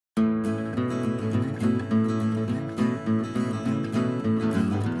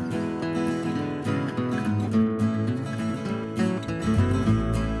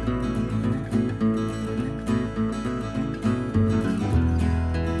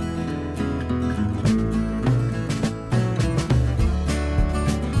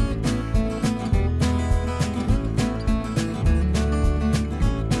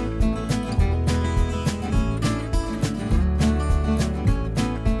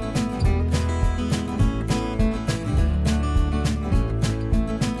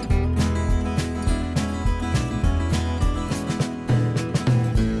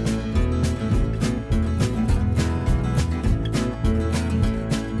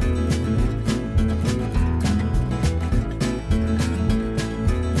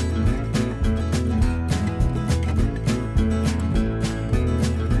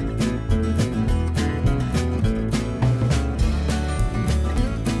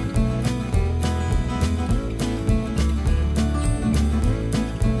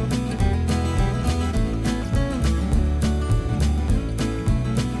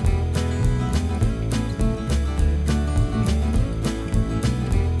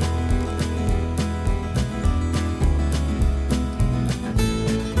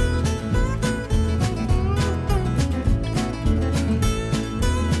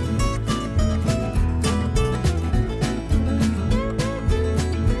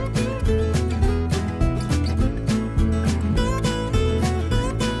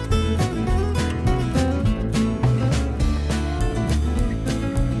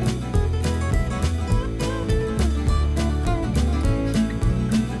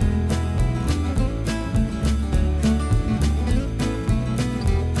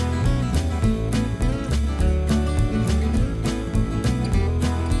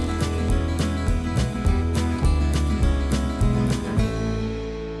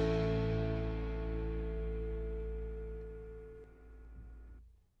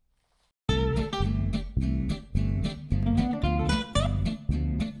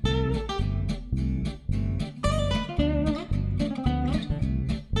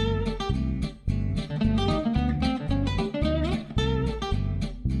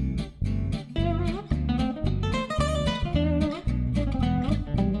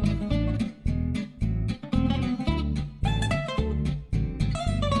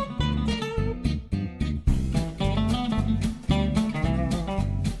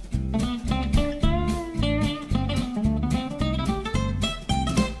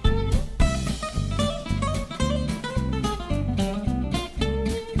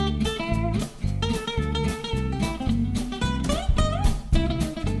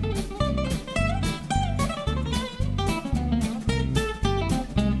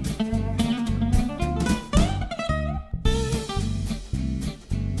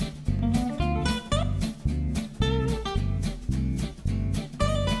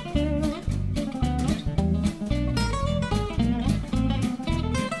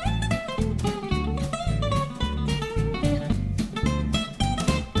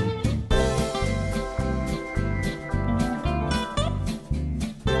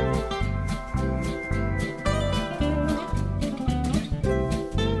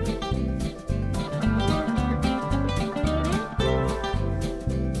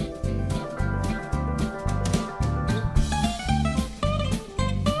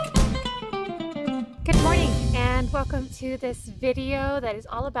welcome to this video that is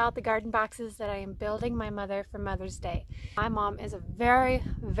all about the garden boxes that I am building my mother for Mother's Day. My mom is a very,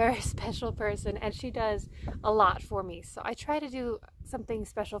 very special person and she does a lot for me. So I try to do something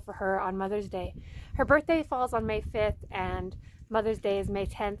special for her on Mother's Day. Her birthday falls on May 5th and Mother's Day is May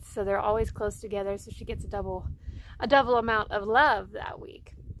 10th, so they're always close together, so she gets a double amount of love that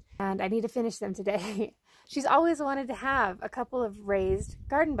week. And I need to finish them today. She's always wanted to have a couple of raised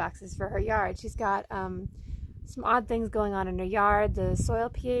garden boxes for her yard. She's got some odd things going on in her yard. The soil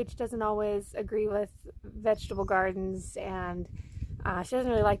pH doesn't always agree with vegetable gardens, and she doesn't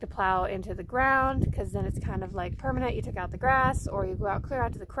really like to plow into the ground because then it's kind of like permanent. You took out the grass, or you go out clear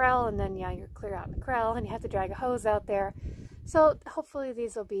out to the krell, and then you're clear out in the krell and you have to drag a hose out there. So hopefully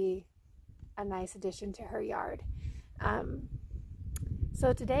these will be a nice addition to her yard.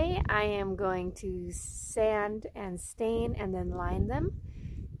 So today I am going to sand and stain and then line them,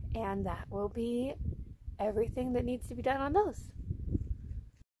 and that will be everything that needs to be done on those.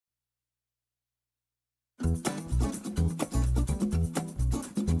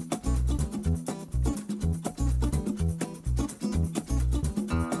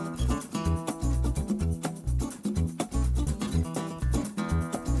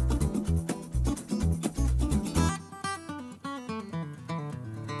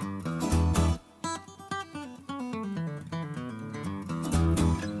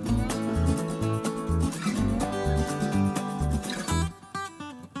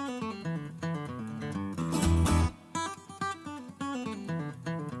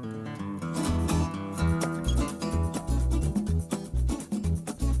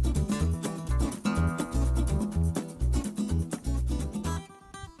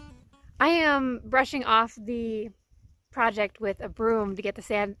 I am brushing off the project with a broom to get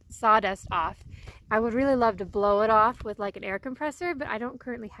the sawdust off. I would really love to blow it off with like an air compressor, but I don't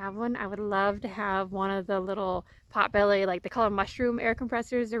currently have one. I would love to have one of the little potbelly, like they call them mushroom air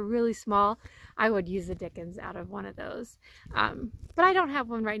compressors. They're really small. I would use the dickens out of one of those. But I don't have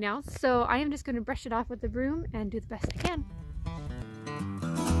one right now, so I am just going to brush it off with the broom and do the best I can.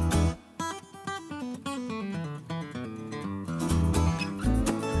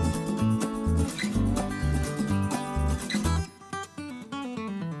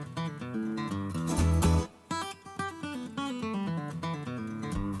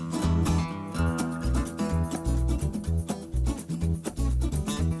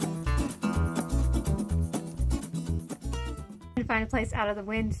 Find a place out of the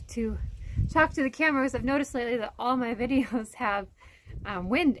wind to talk to the cameras. I've noticed lately that all my videos have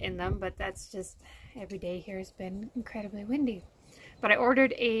wind in them, but that's just every day here has been incredibly windy. But I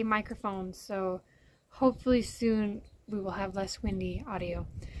ordered a microphone, so hopefully soon we will have less windy audio.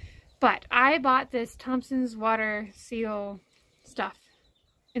 But I bought this Thompson's water seal stuff,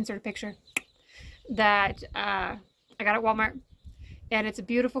 insert a picture, that I got at Walmart. And it's a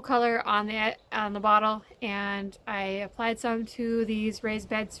beautiful color on the bottle, and I applied some to these raised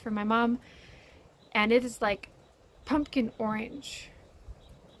beds for my mom, and it is like pumpkin orange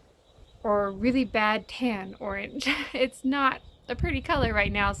or really bad tan orange. It's not a pretty color right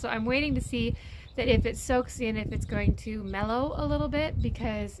now, so I'm waiting to see that if it soaks in, if it's going to mellow a little bit,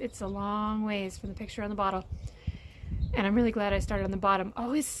 because it's a long ways from the picture on the bottle. And I'm really glad I started on the bottom.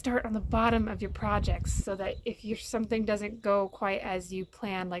 Always start on the bottom of your projects so that if something doesn't go quite as you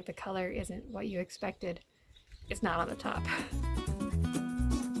planned, like the color isn't what you expected, it's not on the top.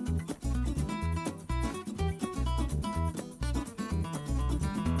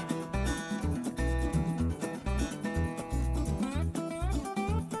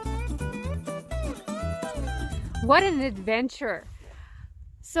 What an adventure!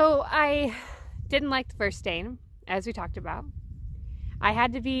 So I didn't like the first stain, as we talked about. I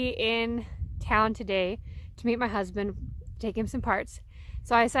had to be in town today to meet my husband, take him some parts.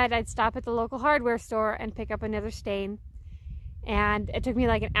 So I decided I'd stop at the local hardware store and pick up another stain. And it took me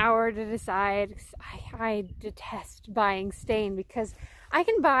like an hour to decide. I detest buying stain because I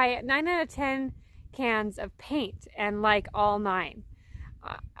can buy 9 out of 10 cans of paint and like all 9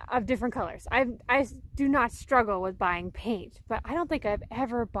 of different colors. I do not struggle with buying paint, but I don't think I've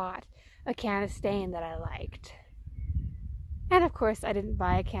ever bought a can of stain that I liked. And of course, I didn't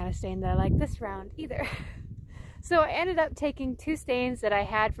buy a can of stain that I liked this round either. So I ended up taking 2 stains that I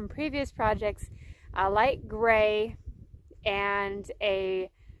had from previous projects, a light gray and a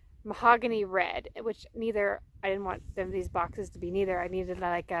mahogany red, which I didn't want these boxes to be neither. I needed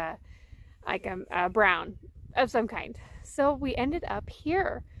like a brown of some kind. So we ended up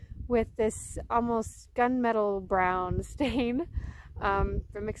here with this almost gunmetal brown stain from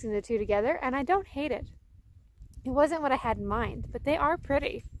mixing the two together, and I don't hate it. It wasn't what I had in mind, but they are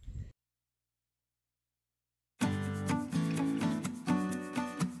pretty.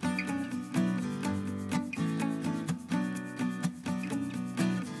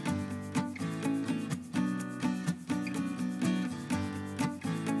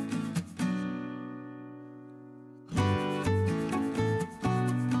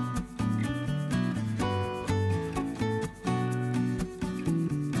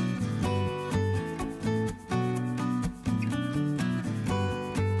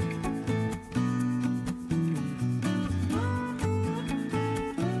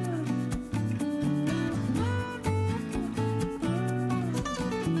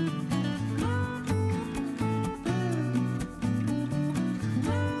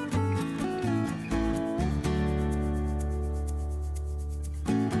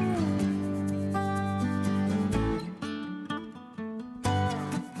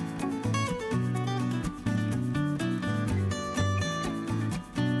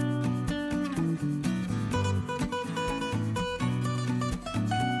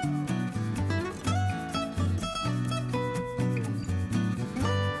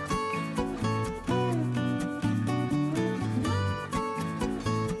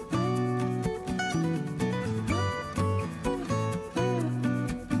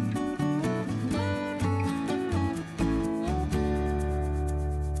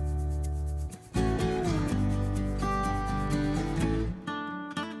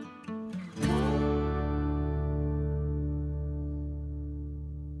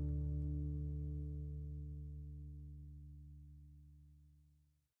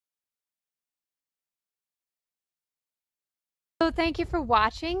 So thank you for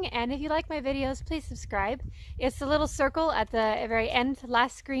watching, and if you like my videos, please subscribe. It's the little circle at the very end,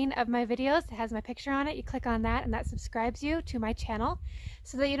 last screen of my videos. It has my picture on it. You click on that and that subscribes you to my channel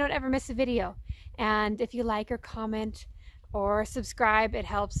so that you don't ever miss a video. And if you like or comment or subscribe, it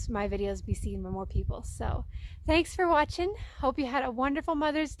helps my videos be seen by more people. So thanks for watching. Hope you had a wonderful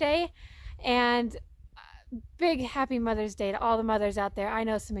Mother's Day, and big happy Mother's Day to all the mothers out there. I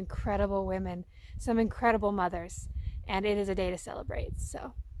know some incredible women, some incredible mothers, and it is a day to celebrate.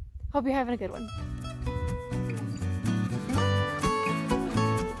 So hope you're having a good one.